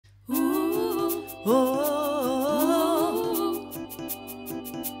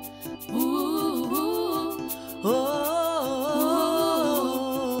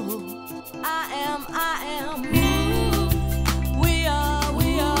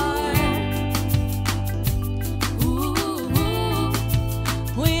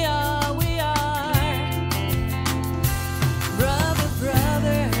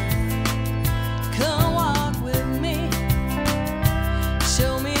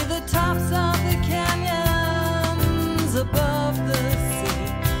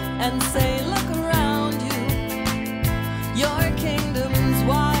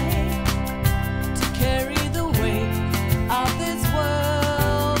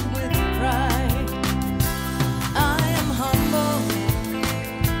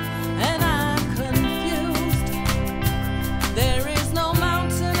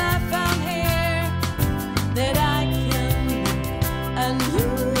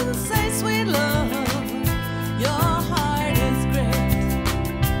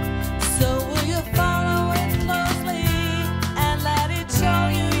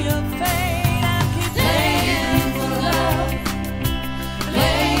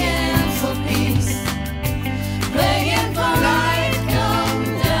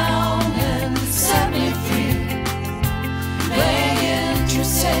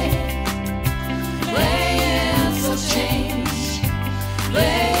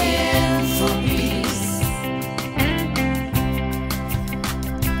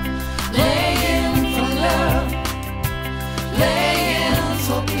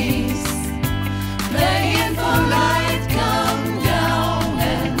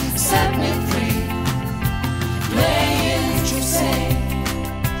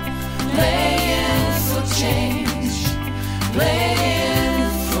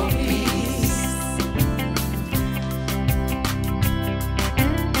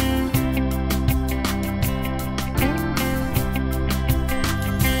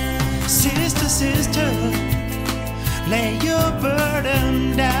lay your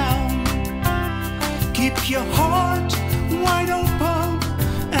burden down. Keep your heart wide open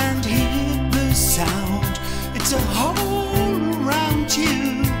and hear the sound. It's a hole around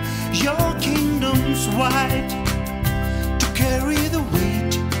you, your kingdom's wide, to carry the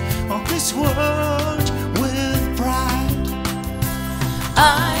weight of this world with pride.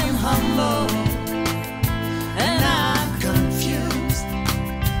 I'm humble and I'm confused.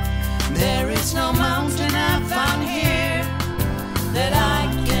 There is no mountain I've found here that I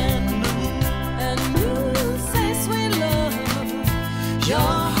can move. And you say, sweet love,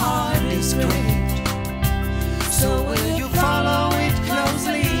 your heart is great. So will you follow it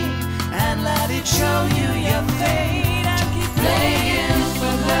closely and let it show you your fate? And keep playing.